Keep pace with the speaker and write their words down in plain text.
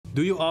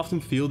Do you often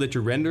feel that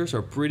your renders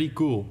are pretty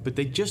cool, but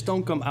they just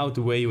don't come out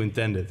the way you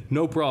intended?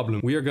 No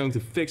problem, we are going to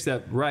fix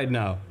that right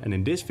now. And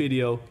in this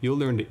video, you'll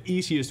learn the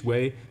easiest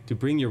way to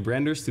bring your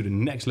renders to the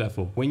next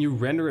level. When you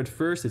render at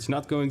first, it's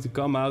not going to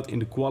come out in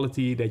the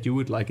quality that you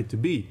would like it to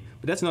be.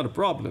 But that's not a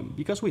problem,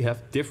 because we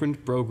have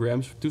different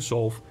programs to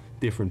solve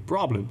different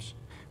problems.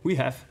 We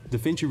have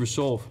Davinci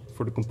Resolve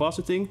for the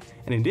compositing,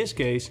 and in this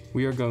case,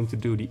 we are going to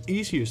do the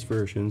easiest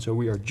version, so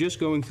we are just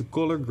going to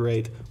color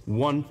grade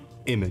one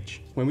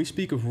image. When we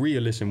speak of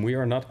realism, we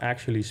are not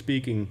actually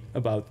speaking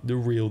about the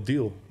real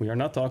deal. We are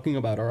not talking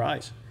about our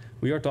eyes.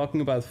 We are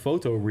talking about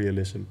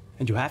photorealism.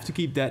 And you have to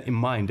keep that in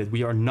mind, that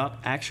we are not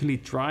actually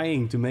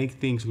trying to make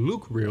things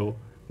look real.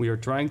 We are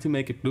trying to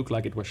make it look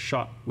like it was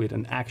shot with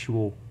an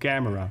actual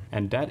camera.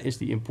 And that is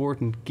the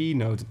important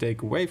keynote to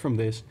take away from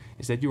this,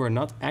 is that you are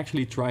not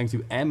actually trying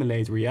to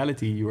emulate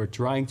reality. You are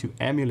trying to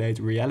emulate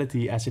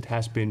reality as it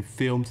has been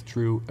filmed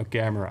through a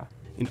camera.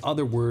 In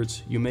other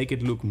words, you make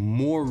it look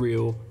more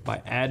real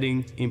by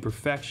adding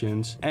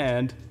imperfections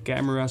and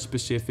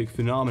camera-specific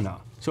phenomena.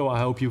 So I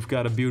hope you've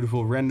got a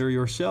beautiful render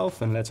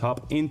yourself, and let's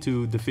hop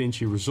into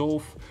Davinci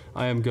Resolve.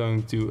 I am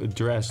going to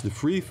address the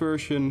free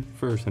version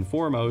first and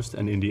foremost,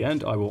 and in the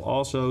end I will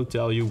also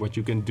tell you what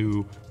you can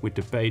do with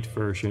the paid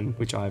version,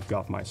 which I've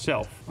got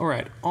myself.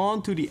 Alright,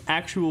 on to the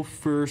actual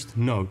first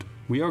note.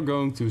 We are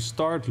going to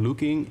start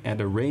looking at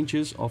the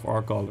ranges of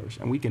our colors,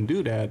 and we can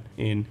do that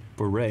in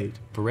Parade.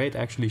 Parade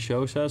actually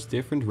shows us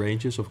different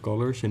ranges of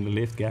colors in the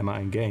lift, gamma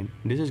and gain.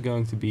 And this is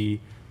going to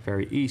be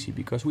very easy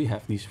because we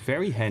have these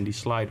very handy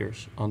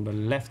sliders on the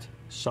left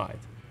side.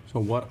 So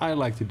what I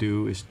like to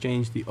do is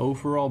change the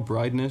overall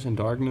brightness and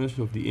darkness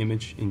of the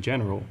image in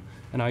general,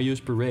 and I use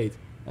Parade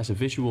as a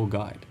visual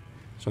guide.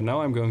 So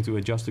now I'm going to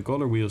adjust the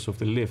color wheels of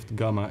the lift,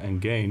 gamma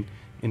and gain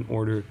in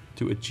order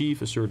to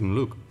achieve a certain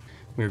look.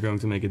 We're going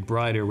to make it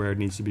brighter where it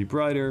needs to be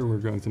brighter. We're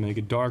going to make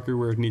it darker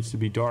where it needs to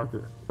be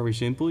darker. Very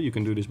simple, you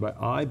can do this by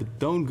eye, but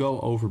don't go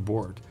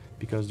overboard,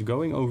 because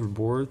going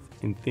overboard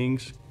in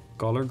things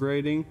color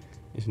grading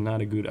is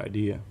not a good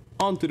idea.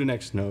 On to the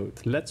next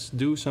note. Let's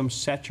do some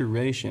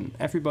saturation.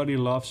 Everybody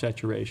loves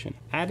saturation.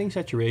 Adding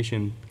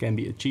saturation can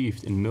be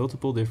achieved in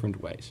multiple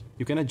different ways.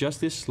 You can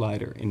adjust this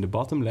slider in the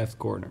bottom left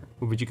corner.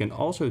 But what you can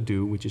also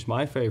do, which is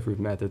my favorite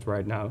method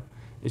right now,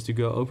 is to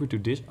go over to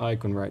this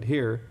icon right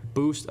here,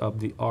 boost up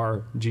the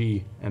R,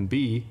 G and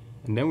B,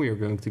 and then we are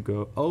going to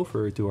go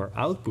over to our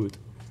output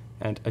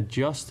and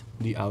adjust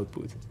the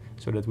output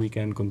so that we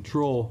can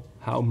control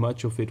how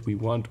much of it we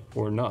want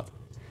or not.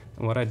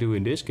 And what I do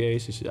in this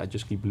case is I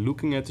just keep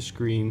looking at the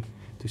screen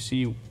to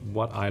see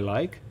what I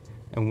like,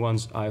 and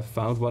once I've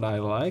found what I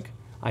like,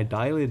 I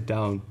dial it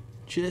down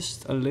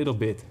just a little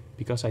bit,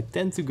 because I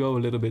tend to go a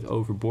little bit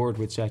overboard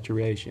with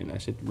saturation,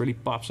 as it really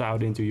pops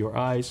out into your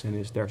eyes,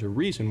 and there's a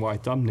reason why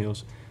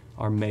thumbnails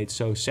are made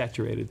so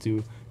saturated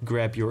to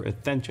grab your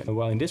attention.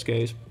 Well, in this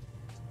case,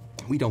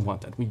 we don't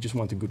want that. We just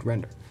want a good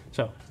render.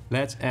 So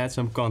let's add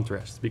some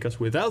contrast,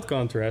 because without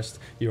contrast,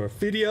 your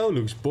video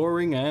looks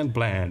boring and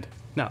bland.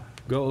 Now,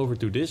 go over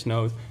to this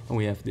node, and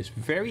we have this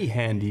very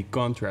handy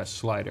contrast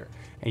slider,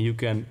 and you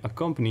can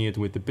accompany it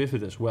with the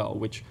pivot as well,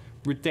 which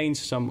retains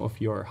some of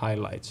your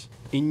highlights.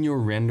 In your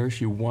renders,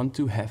 you want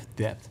to have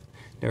depth.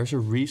 There's a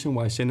reason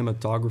why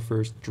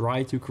cinematographers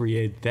try to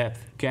create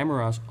depth.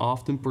 Cameras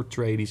often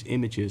portray these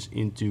images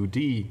in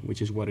 2D,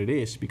 which is what it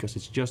is, because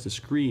it's just a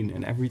screen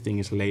and everything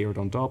is layered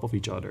on top of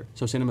each other.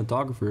 So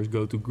cinematographers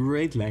go to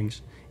great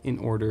lengths in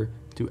order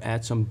to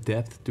add some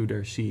depth to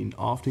their scene.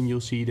 Often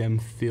you'll see them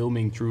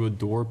filming through a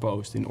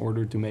doorpost in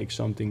order to make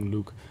something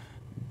look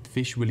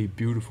visually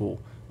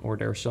beautiful, or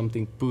there's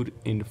something put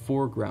in the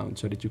foreground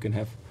so that you can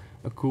have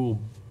a cool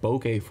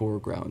bokeh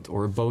foreground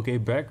or a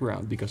bokeh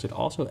background, because it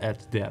also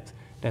adds depth.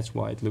 That's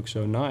why it looks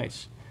so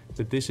nice.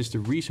 But this is the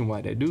reason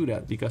why they do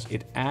that, because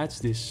it adds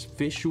this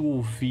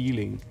visual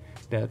feeling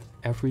that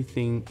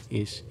everything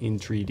is in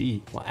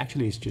 3D. Well,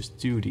 actually it's just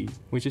 2D,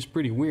 which is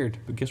pretty weird,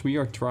 because we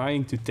are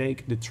trying to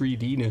take the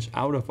 3D-ness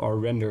out of our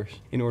renders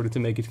in order to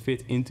make it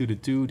fit into the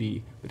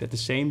 2D. But at the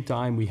same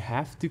time, we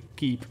have to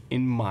keep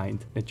in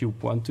mind that you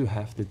want to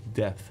have the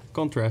depth.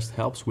 Contrast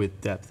helps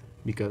with depth,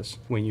 because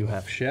when you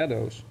have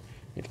shadows,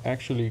 it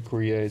actually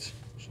creates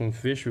some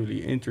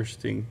visually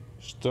interesting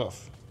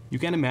stuff. You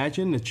can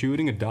imagine that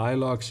shooting a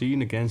dialogue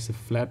scene against a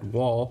flat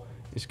wall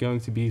is going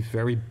to be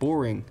very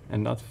boring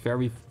and not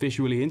very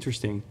visually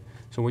interesting.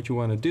 So what you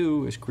want to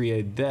do is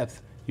create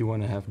depth. You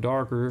want to have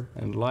darker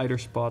and lighter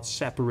spots,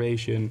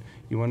 separation.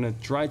 You want to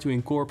try to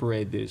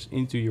incorporate this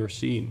into your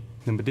scene.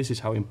 But this is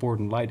how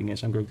important lighting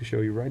is. I'm going to show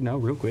you right now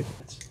real quick.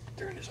 Let's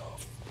turn this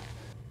off.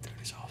 Turn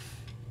this off.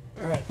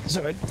 Alright,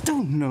 so I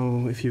don't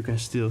know if you can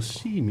still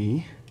see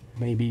me.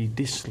 Maybe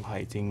this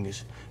lighting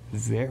is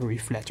very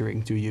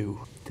flattering to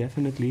you.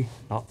 Definitely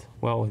not.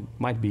 Well, it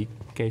might be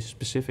case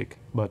specific,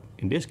 but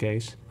in this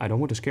case, I don't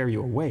want to scare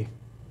you away.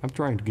 I'm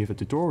trying to give a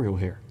tutorial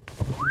here.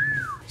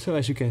 So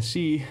as you can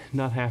see,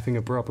 not having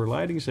a proper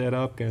lighting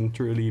setup can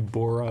truly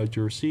bore out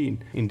your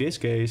scene. In this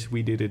case,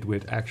 we did it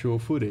with actual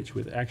footage,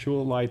 with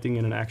actual lighting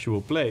in an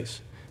actual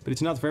place. but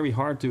it's not very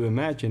hard to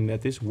imagine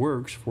that this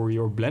works for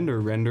your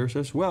Blender renders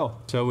as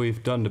well. So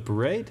we've done the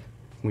parade,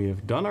 we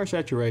have done our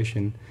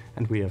saturation,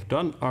 and we have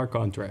done our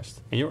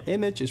contrast. And your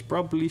image is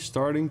probably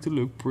starting to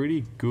look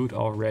pretty good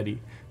already,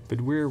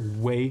 but we're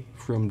way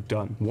from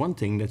done. One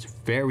thing that's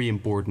very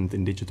important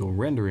in digital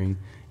rendering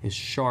is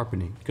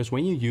sharpening, because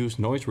when you use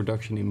noise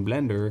reduction in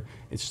Blender,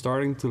 it's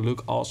starting to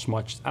look all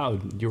smudged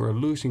out. You're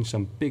losing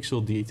some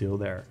pixel detail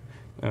there.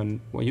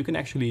 And well, you can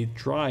actually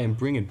try and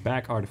bring it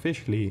back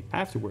artificially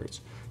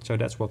afterwards. So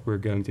that's what we're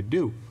going to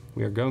do.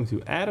 We are going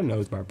to add a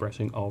node by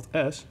pressing Alt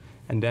S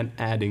and then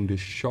adding the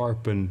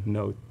sharpen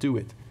node to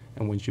it.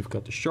 And once you've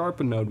got the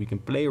sharpen node, we can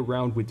play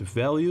around with the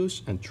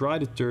values and try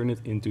to turn it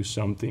into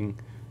something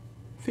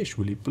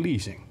visually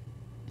pleasing.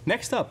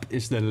 Next up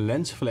is the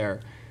lens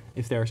flare.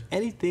 If there's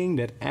anything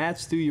that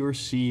adds to your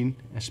scene,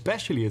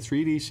 especially a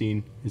 3D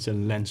scene, it's a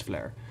lens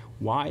flare.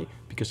 Why?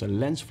 Because a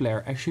lens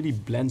flare actually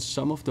blends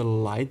some of the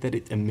light that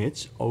it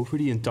emits over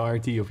the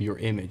entirety of your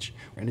image.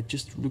 And it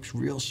just looks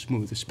real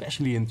smooth,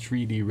 especially in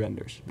 3D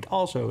renders, but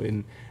also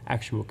in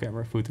actual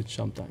camera footage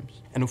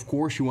sometimes. And of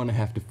course you want to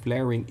have the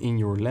flaring in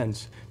your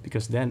lens,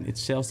 because then it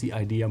sells the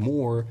idea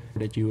more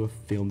that you have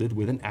filmed it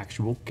with an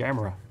actual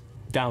camera.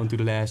 Down to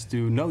the last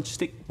two nodes.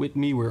 Stick with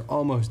me, we're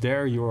almost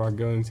there. You are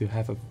going to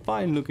have a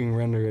fine looking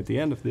render at the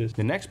end of this.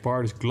 The next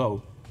part is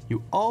glow.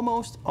 You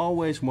almost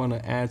always want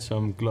to add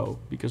some glow,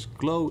 because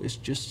glow is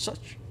just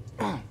such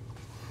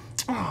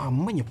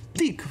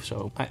magnifique.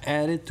 So I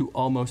added to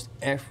almost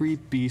every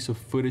piece of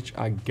footage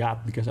I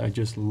got, because I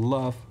just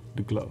love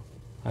the glow.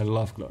 I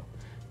love glow.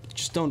 But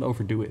just don't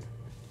overdo it.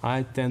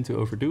 I tend to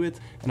overdo it,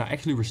 and I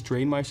actually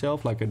restrain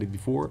myself like I did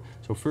before.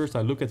 So first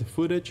I look at the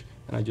footage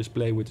and I just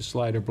play with the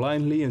slider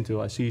blindly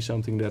until I see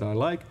something that I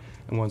like.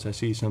 And once I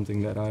see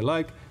something that I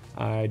like,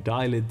 I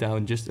dial it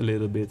down just a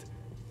little bit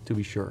to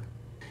be sure.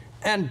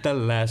 And the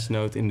last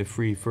node in the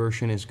free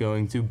version is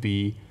going to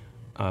be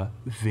a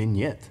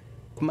vignette.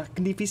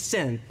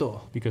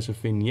 Magnificento! Because a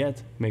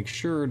vignette makes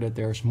sure that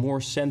there's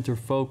more center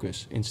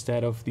focus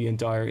instead of the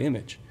entire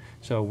image.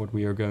 So what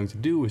we are going to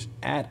do is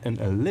add an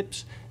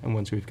ellipse, and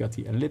once we've got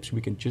the ellipse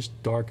we can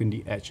just darken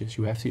the edges.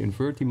 You have to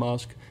invert the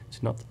mask,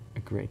 it's not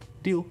a great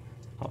deal,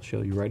 I'll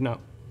show you right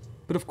now.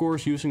 But of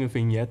course using a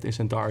vignette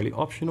is entirely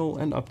optional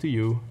and up to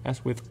you,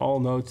 as with all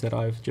nodes that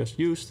I've just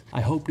used.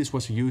 I hope this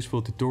was a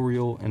useful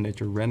tutorial and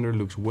that your render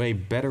looks way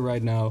better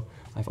right now.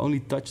 I've only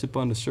touched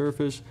upon the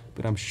surface,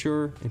 but I'm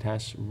sure it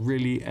has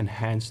really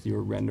enhanced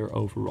your render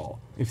overall.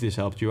 If this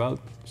helped you out,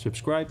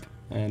 subscribe,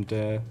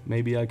 and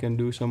maybe I can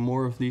do some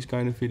more of these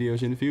kind of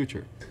videos in the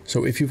future.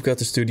 So if you've got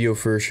the studio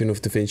version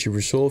of Davinci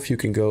Resolve, you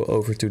can go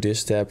over to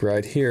this tab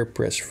right here,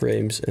 press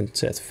frames and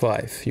set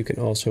 5. You can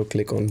also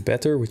click on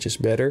better, which is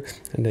better,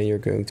 and then you're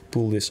going to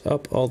pull this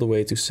up all the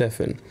way to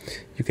 7.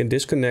 You can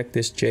disconnect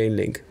this chain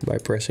link by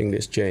pressing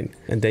this chain,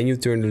 and then you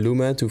turn the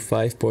luma to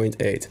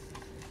 5.8.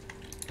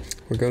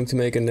 We're going to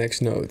make a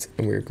next node,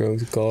 and we're going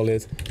to call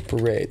it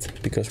parade,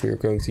 because we are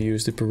going to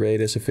use the parade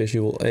as a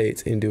visual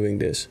aid in doing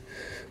this.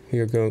 We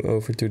are going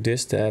over to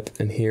this tab,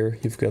 and here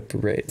you've got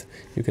parade.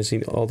 You can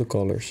see all the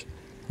colors.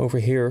 Over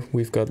here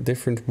we've got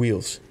different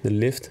wheels, the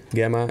lift,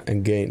 gamma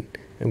and gain,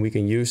 and we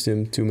can use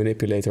them to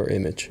manipulate our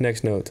image.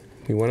 Next node.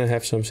 We want to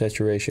have some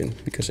saturation,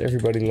 because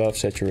everybody loves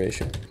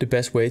saturation. The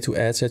best way to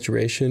add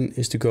saturation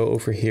is to go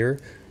over here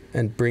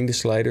and bring the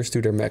sliders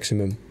to their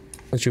maximum.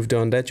 Once you've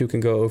done that, you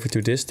can go over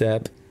to this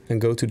tab and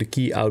go to the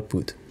key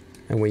output.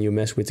 And when you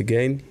mess with the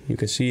gain, you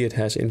can see it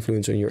has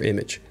influence on your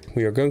image.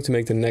 We are going to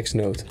make the next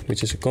node,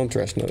 which is a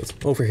contrast node.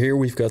 Over here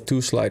we've got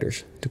two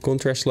sliders, the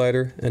contrast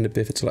slider and the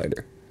pivot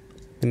slider.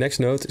 The next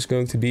node is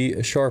going to be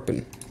a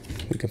sharpen.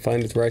 We can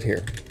find it right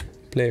here.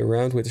 Play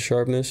around with the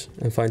sharpness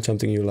and find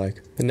something you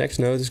like. The next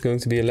node is going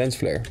to be a lens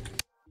flare.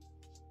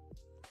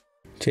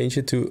 Change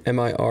it to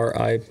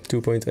MIRI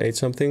 2.8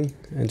 something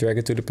and drag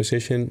it to the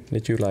position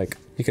that you like.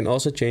 You can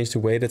also change the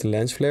way that the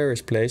lens flare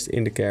is placed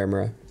in the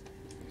camera.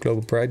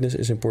 Global brightness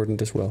is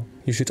important as well.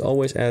 You should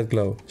always add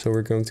glow, so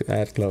we're going to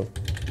add glow.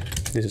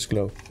 This is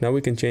glow. Now we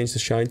can change the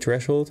shine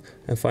threshold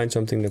and find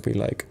something that we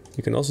like.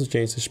 You can also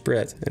change the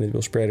spread and it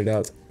will spread it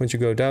out. Once you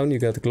go down, you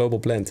got the global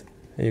blend,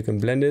 and you can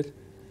blend it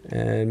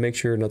and make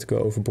sure not to go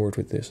overboard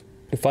with this.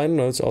 The final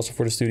node is also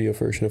for the studio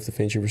version of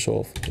Davinci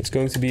Resolve. It's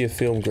going to be a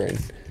film grain.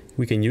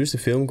 We can use the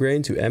film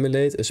grain to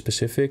emulate a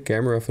specific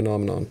camera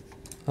phenomenon.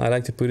 I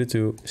like to put it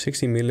to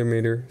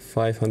 60mm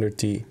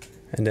 500T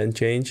and then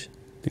change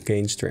the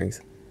gain strength.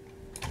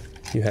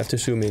 You have to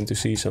zoom in to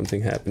see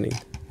something happening.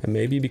 And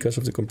maybe because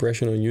of the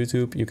compression on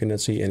YouTube, you cannot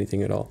see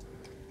anything at all.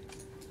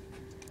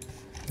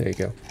 There you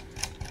go.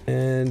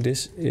 And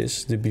this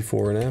is the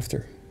before and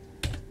after.